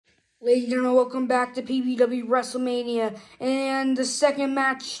Ladies and gentlemen, welcome back to PPW WrestleMania, and the second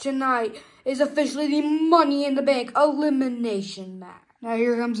match tonight is officially the Money in the Bank elimination match. Now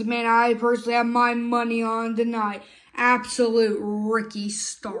here comes the man I personally have my money on tonight, absolute Ricky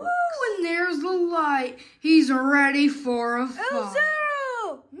Starks. Woo, and there's the light. He's ready for a fight. El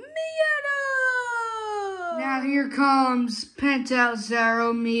Zero Miedo! Now here comes Penta El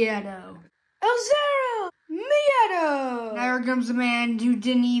Zero Miedo. El Zero Miedo! Now here comes the man who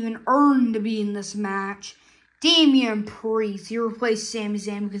didn't even earn to be in this match, Damian Priest. He replaced Sami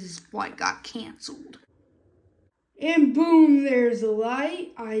Zayn because his flight got canceled. And boom, there's the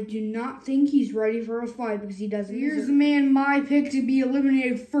light. I do not think he's ready for a fight because he doesn't. Here's the man my pick to be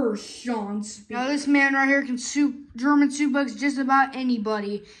eliminated first, Sean Spears. Now this man right here can German suplex just about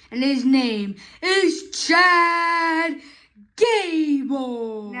anybody, and his name is Chad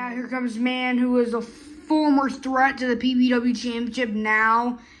Gable. Now here comes the man who is a former threat to the PPW Championship,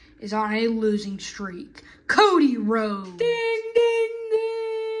 now is on a losing streak, Cody Rhodes. Ding, ding,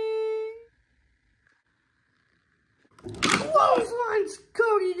 ding! Clotheslines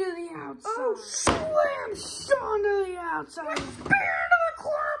Cody to the outside. Oh, slam Sean to the outside. Spear to the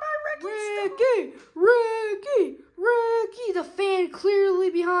corner by Ricky. The fan clearly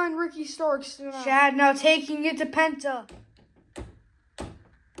behind Ricky Starks tonight. Chad now taking it to Penta.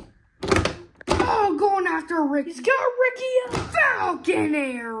 Oh, going after Ricky. He's got Ricky up. Falcon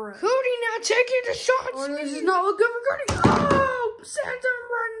arrow. Cody now taking it to Sean Oh, Spears. this is not looking for Cody. Oh, sent him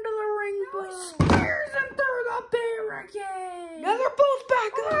right into the ring. Spears him through the barricade. Now they're both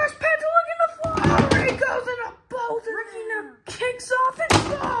back up. There's Penta looking to fly. Oh, he goes into both. Ricky now kicks off and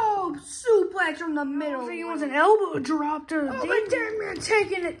suplex from the middle. He wants an elbow drop to Oh, but Damian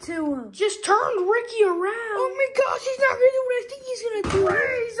taking it to him. Just turned Ricky around. Oh my gosh, he's not gonna do what I think he's gonna do.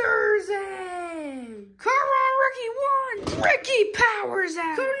 Razor's Edge. Come on, Ricky won. Ricky powers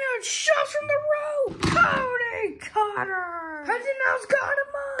out. Cody now shoves from the rope. Cody Cutter. Penta now's got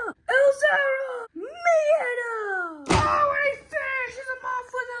him up. El Zero Miedo. Oh, and he finishes him off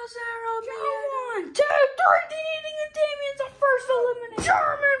with El Zero Miedo. 1, 2, 3, defeating and Damian's the first eliminated.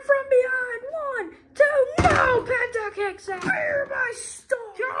 German from behind. 1, 2, no. Penta kicks out. Spear by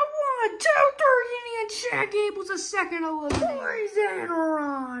Storm. 1, 2, 3, and Chad Gable's the second eliminated. Poison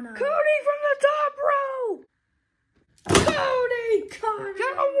Rana. Cody from the top rope. Cody Cutter.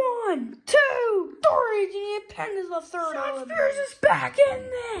 1, 2, 3, and Penta's the third Sean eliminated. Spears is back in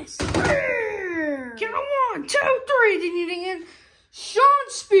this. Spear. 1, 2, 3, and Sean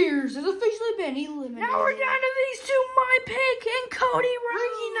Spears has officially been eliminated. Now we're down to these two, my pick and Cody Rhodes.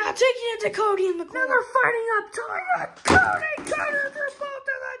 Ricky now taking it to Cody in the corner. Now they're fighting up top. Cody Cutter through both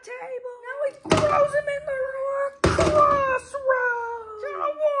to the table. Now he throws him in the crossroads.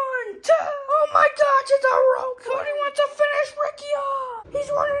 1, 2. Oh my gosh, it's a rope. Cody wants to finish Ricky off. He's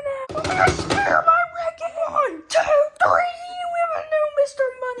running out. A spear by Ricky. 1, 2, 3. We have a new Mr.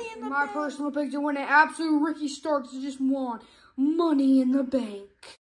 Money in the Bank. My personal pick to win an absolute Ricky Starks just won Money in the Bank.